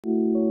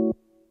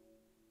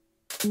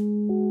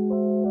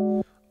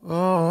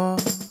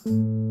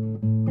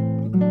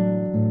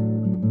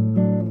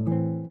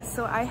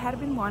I had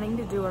been wanting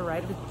to do a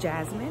ride with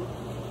Jazmin,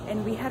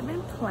 and we had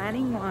been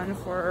planning one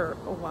for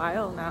a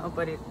while now,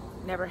 but it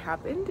never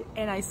happened.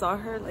 And I saw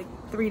her like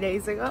 3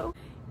 days ago,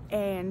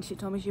 and she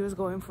told me she was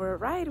going for a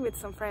ride with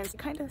some friends. I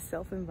kind of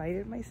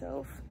self-invited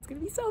myself. It's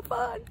gonna be so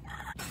fun.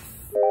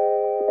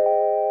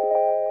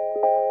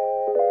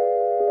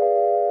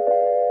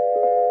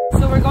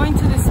 So we're going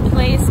to this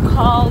place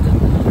called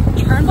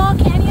Turnbull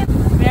Canyon.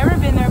 I've never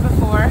been there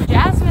before.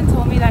 Jazmin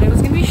told me that it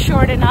was gonna be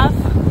short enough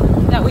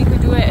that we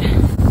could do it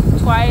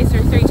twice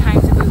or 3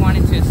 times if we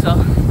wanted to, so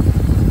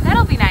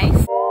that'll be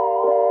nice.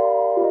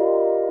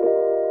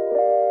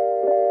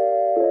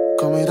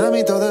 Con mi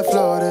ramito de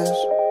flores,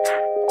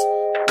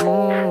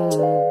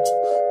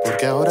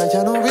 porque ahora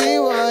ya no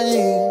vivo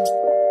allí.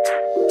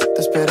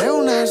 Te esperé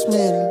unas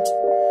 1000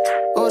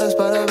 horas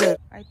para ver.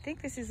 I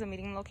think this is a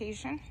meeting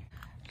location.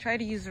 Try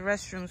to use the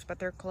restrooms, but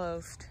they're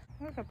closed.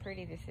 Look how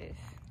pretty this is.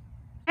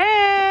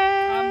 Hey!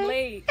 I'm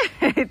late.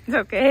 It's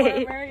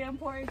okay. For a very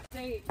important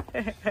date.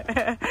 Hey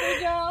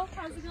girl,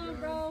 how's it going,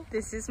 bro?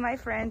 This is my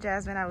friend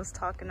Jazmin I was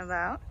talking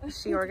about.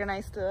 She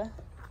organized the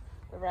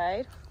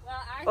ride.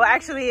 Well,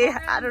 actually,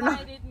 I don't know.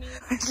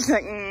 She's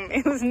like,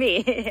 it was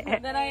me.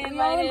 Then we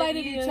all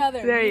invited each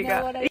other. There you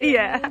go.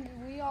 Yeah.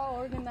 We all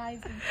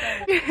organized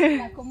each other.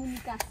 La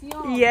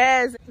Comunicacion.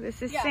 Yes.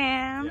 This is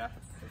Sam. Yeah.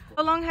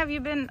 How long have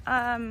you been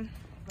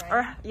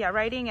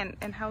riding,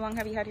 and how long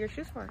have you had your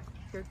shoes for?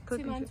 Your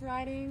 2 months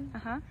riding.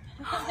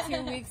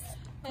 2 weeks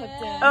put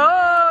down.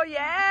 Oh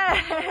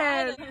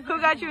yes.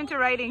 Who got you into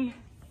riding?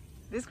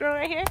 This girl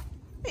right here?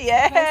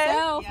 Yeah.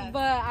 Myself,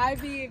 but I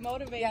be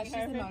motivating Yeah, she's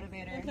her. the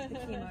motivator, the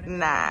key motivator.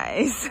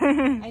 Nice.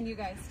 And you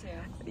guys too.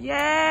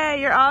 Yeah,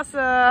 you're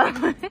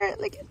awesome.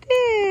 Look at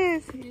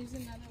this. Here's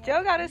another one.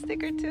 Joe got a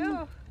sticker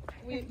too.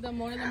 The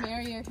more the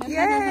merrier.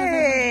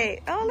 Yay.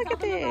 Oh, look at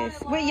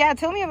this. Wait, yeah,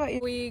 tell me about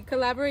you. We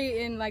collaborate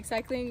in like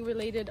cycling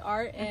related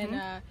art,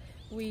 and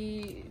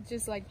we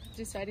just like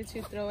decided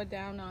to throw it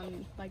down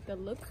on like the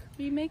look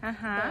we make.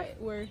 But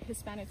we're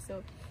Hispanic,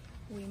 so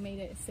we made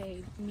it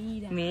say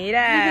Mira.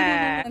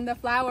 Mira. And the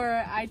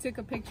flower, I took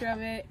a picture of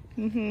it,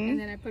 and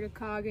then I put a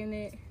cog in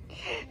it.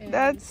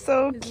 That's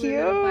so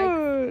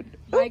cute.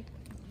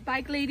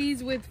 Bike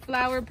ladies with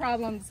flower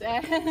problems.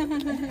 Yeah.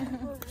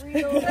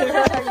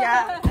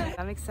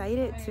 I'm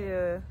excited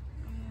to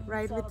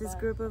ride with this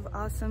group of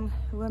awesome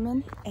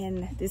women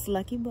and this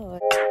lucky boy.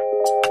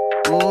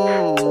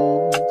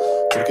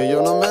 Porque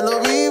yo no me lo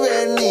vi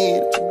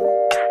venir.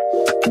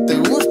 Te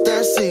gusta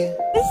así.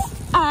 This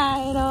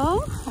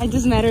idol. I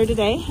just met her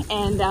today,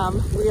 and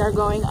we are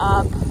going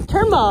up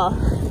Turnbull.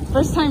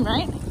 First time,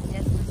 right?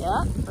 Yes.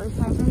 Yeah, first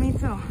time for me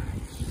too.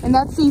 And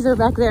that's Caesar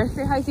back there.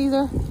 Say hi,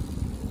 Caesar.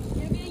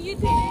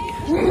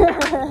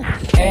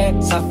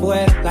 Esa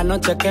fue la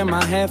noche que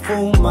más he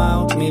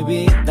fumado mi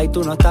vida y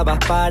tú no estabas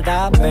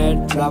para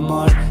verlo,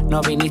 amor.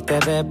 No viniste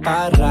de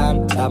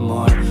parranda,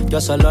 amor. Yo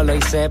solo lo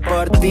hice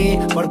por ti,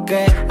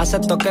 porque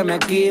acepto que me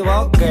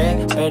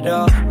equivoqué,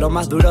 pero lo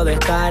más duro de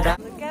estar.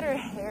 Look at her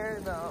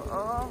hair, though.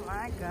 Oh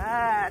my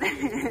God.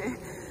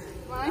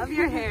 Love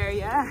your hair,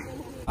 yeah.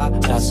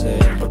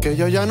 Porque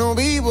yo ya no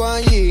vivo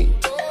allí.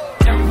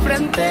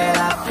 Enfrente de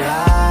la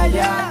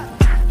playa.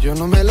 Yo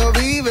no me lo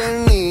vi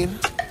venir.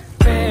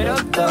 Pero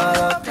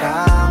todo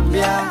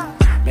cambia.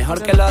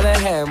 Mejor que lo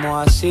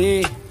dejemos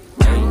así.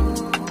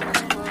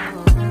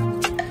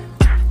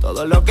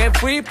 Todo lo que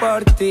fui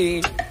por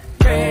ti.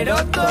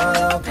 Pero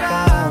todo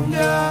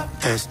cambia.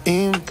 Es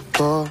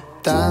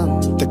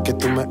importante que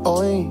tú me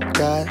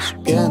oigas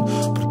bien,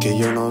 porque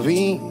yo no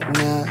vine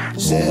a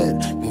ser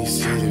ni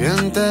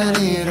sirviente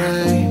ni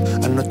rey.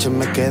 Anoche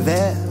me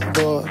quedé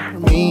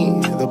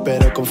dormido,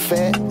 pero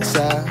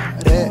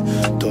confesaré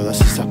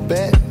todas esas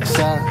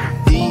pesadillas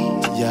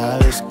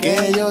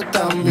que yo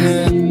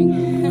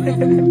también.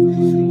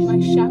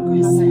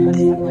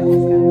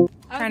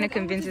 Trying to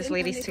convince these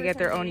ladies to get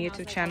their own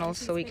YouTube channels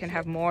so we can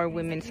have more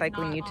women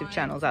cycling YouTube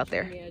channels out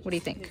there. What do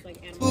you think?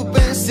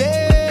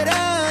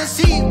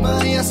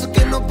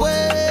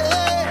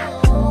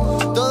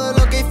 Todo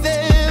lo que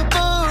hice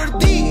por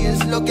ti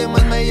es lo que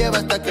más me lleva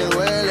hasta que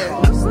duele.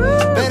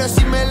 Pero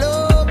si me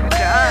lo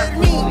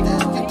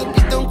permites, yo te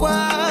pinto un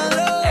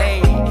cuadro.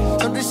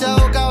 Sonrisa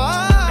boca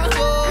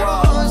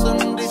abajo,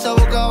 sonrisa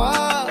boca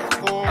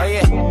abajo.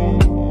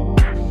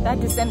 That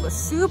descent was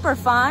super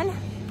fun.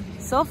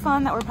 So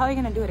fun that we're probably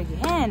gonna do it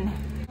again.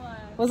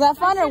 Was that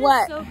fun or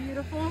what? So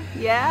beautiful.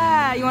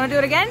 Yeah, you want to do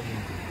it again?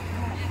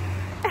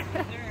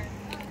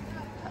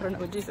 I don't know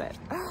what you said.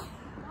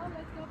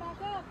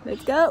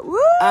 Let's go. Woo!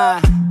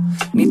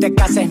 Ni te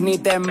cases ni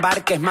te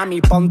embarques,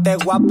 mami, ponte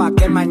guapa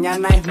que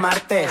mañana es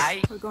martes.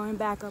 We're going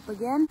back up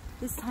again.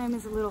 This time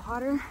is a little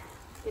hotter,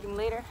 getting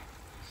later,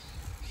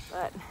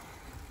 but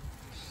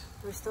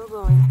we're still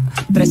going.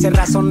 13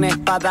 razones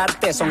para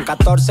darte, son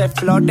 14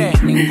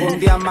 flores, ningún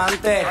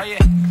diamante.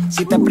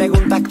 Si te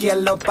preguntas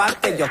quién lo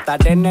parte, yo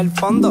estaré en el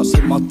fondo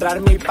sin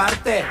mostrar mi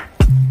parte.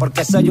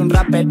 Porque soy un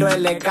rapero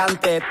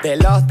elegante de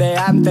los de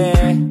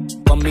antes,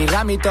 con mi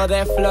ramito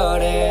de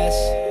flores.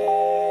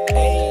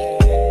 Ey.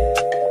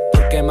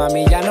 Porque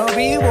mami ya no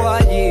vivo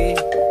allí.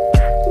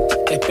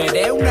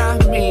 Esperé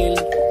unas 1000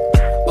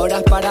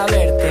 horas para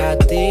verte a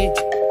ti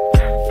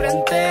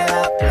frente a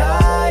la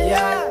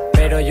playa,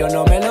 pero yo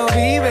no me lo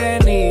vi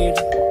venir.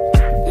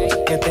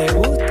 Que te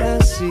gusta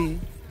así.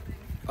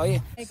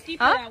 Oye. Keep it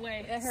that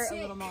way. It hurt a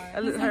little more.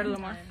 It hurt a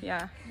little more.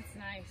 Yeah. It's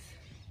nice.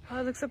 Oh,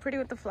 it looks so pretty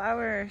with the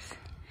flowers.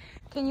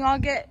 Can you all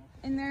get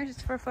in there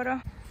just for a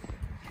photo?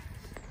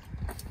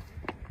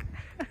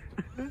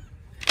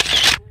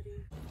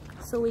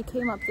 So we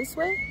came up this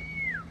way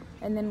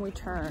and then we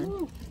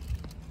turned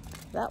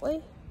that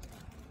way.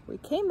 We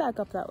came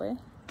back up that way.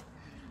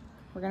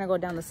 We're gonna go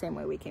down the same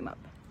way we came up.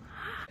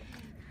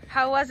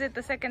 How was it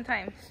the second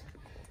time?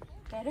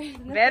 Better?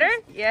 Better?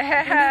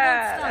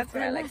 Yeah, that's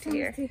what I like to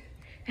hear.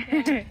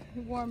 Yeah,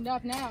 warmed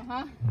up now,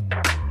 huh?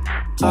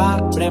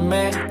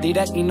 Ábreme,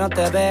 diré y no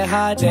te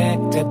dejaré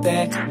que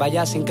te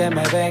vayas sin que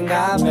me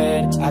venga a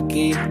ver.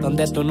 Aquí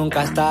donde tú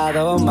nunca has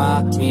estado,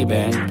 mami,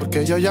 ven.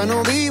 Porque yo ya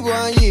no vivo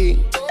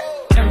allí.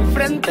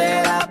 Enfrente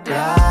de la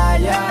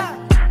playa,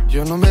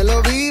 Yo no me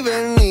lo vi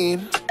venir.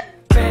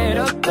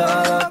 pero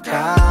todo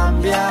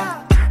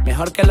cambia.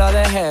 Mejor que lo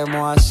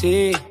dejemos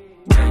así.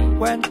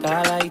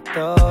 Cuenta la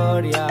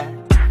historia.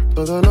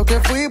 Todo lo que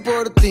fui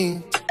por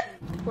ti.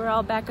 We're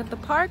all back at the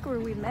park where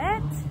we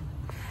met.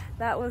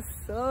 That was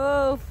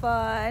so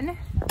fun.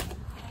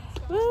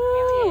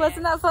 Woo!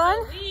 Wasn't that fun?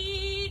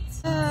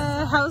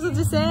 How was the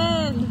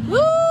descent? Woo!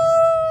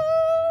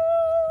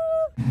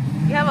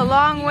 You have a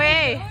long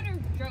way.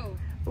 Drove.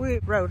 We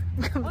rode.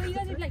 Oh, you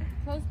guys are like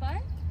close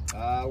by?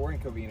 We're in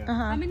Covina.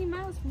 How many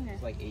miles from here?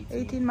 It's like 18.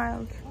 18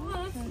 miles. Oh,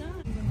 that's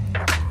nice.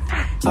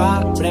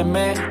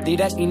 Ábreme,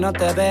 diré y no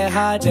te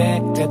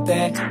dejaré que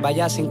te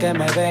vayas sin que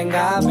me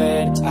venga a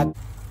ver.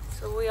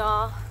 So we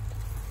all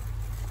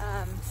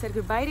said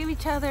goodbye to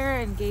each other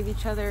and gave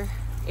each other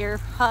air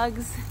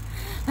hugs.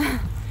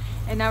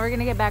 And now we're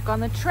gonna get back on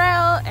the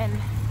trail and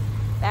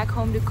back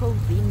home to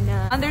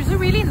Covina. And there's a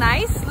really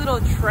nice little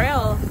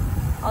trail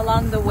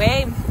along the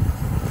way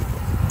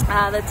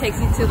that takes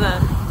you to the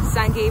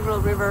San Gabriel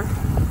River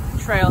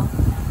Trail.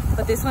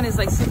 But this one is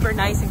like super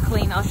nice and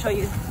clean. I'll show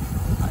you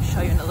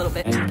in a little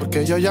bit.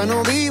 Porque yo ya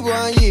no vivo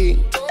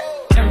allí.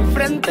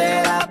 Enfrente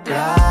de la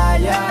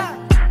playa.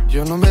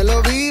 Yo no me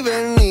lo vi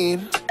venir.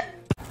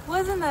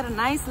 Wasn't that a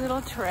nice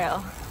little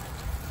trail?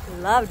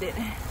 Loved it.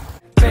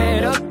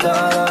 Pero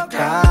todo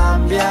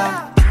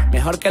cambia.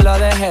 Mejor que lo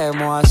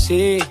dejemos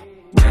así.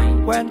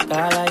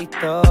 Cuenta la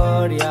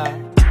historia.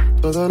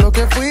 Todo lo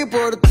que fui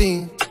por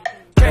ti.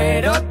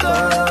 Pero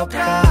todo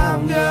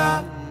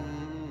cambia.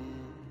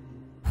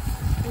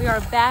 We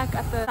are back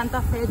at the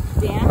Santa Fe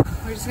Dam.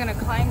 We're just gonna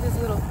climb this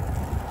little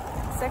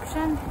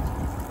section.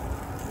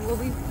 We'll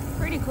be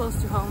pretty close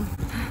to home.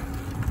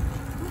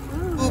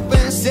 Tu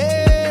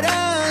vencer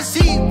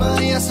así,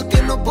 payaso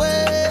que no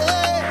puede.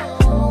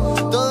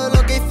 Todo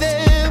lo que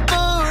hice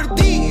por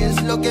ti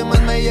es lo que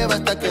más me lleva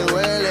hasta que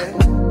duele.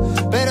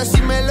 Pero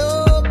si me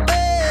lo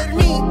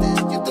permites,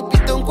 yo te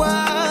pinto un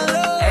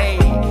cuadro.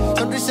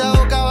 Sonrisa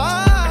boca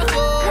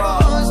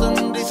abajo,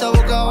 sonrisa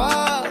boca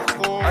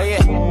abajo. Oye.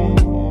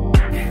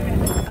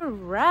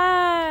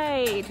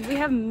 Right, we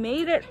have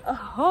made it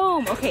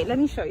home. Okay, let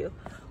me show you.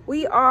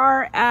 We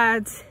are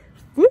at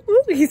woo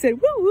woo. He said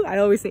woo woo. I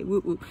always say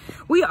woo woo.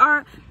 We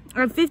are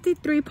at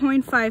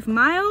 53.5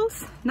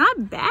 miles.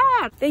 Not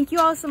bad. Thank you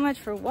all so much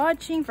for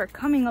watching, for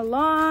coming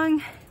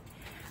along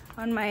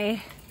on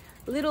my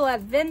little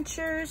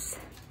adventures,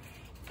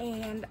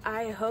 and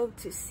I hope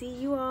to see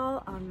you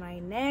all on my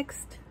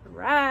next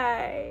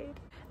ride.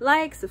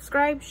 Like,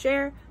 subscribe,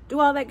 share, do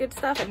all that good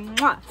stuff, and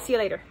mwah, see you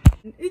later.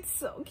 It's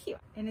so cute,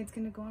 and it's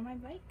gonna go on my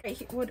bike. Okay,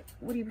 what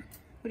do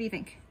you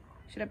think?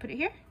 Should I put it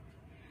here?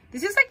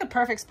 This is like the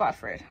perfect spot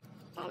for it.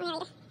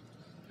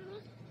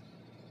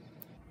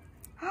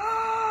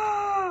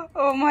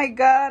 Oh my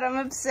god, I'm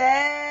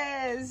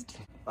obsessed.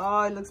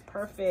 Oh, it looks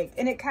perfect,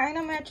 and it kind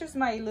of matches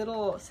my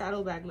little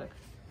saddlebag look.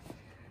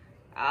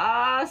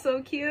 Ah,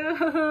 so cute.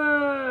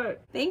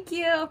 Thank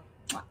you.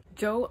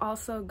 Joe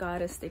also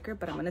got a sticker,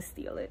 but I'm gonna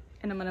steal it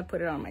and I'm gonna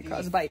put it on my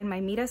crossbike. And my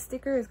Mira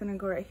sticker is gonna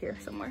go right here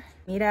somewhere.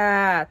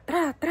 Mira,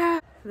 tra,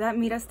 tra. That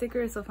Mira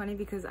sticker is so funny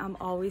because I'm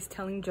always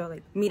telling Joe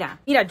like, Mira,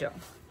 Mira Joe.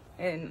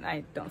 And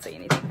I don't say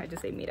anything, I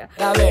just say Mira.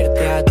 A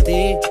verte a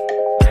ti,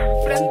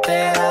 frente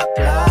a la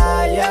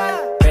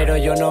playa, pero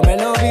yo no me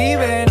lo vi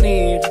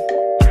venir.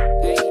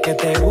 Que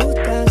te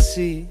gusta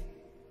así.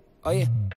 Oye.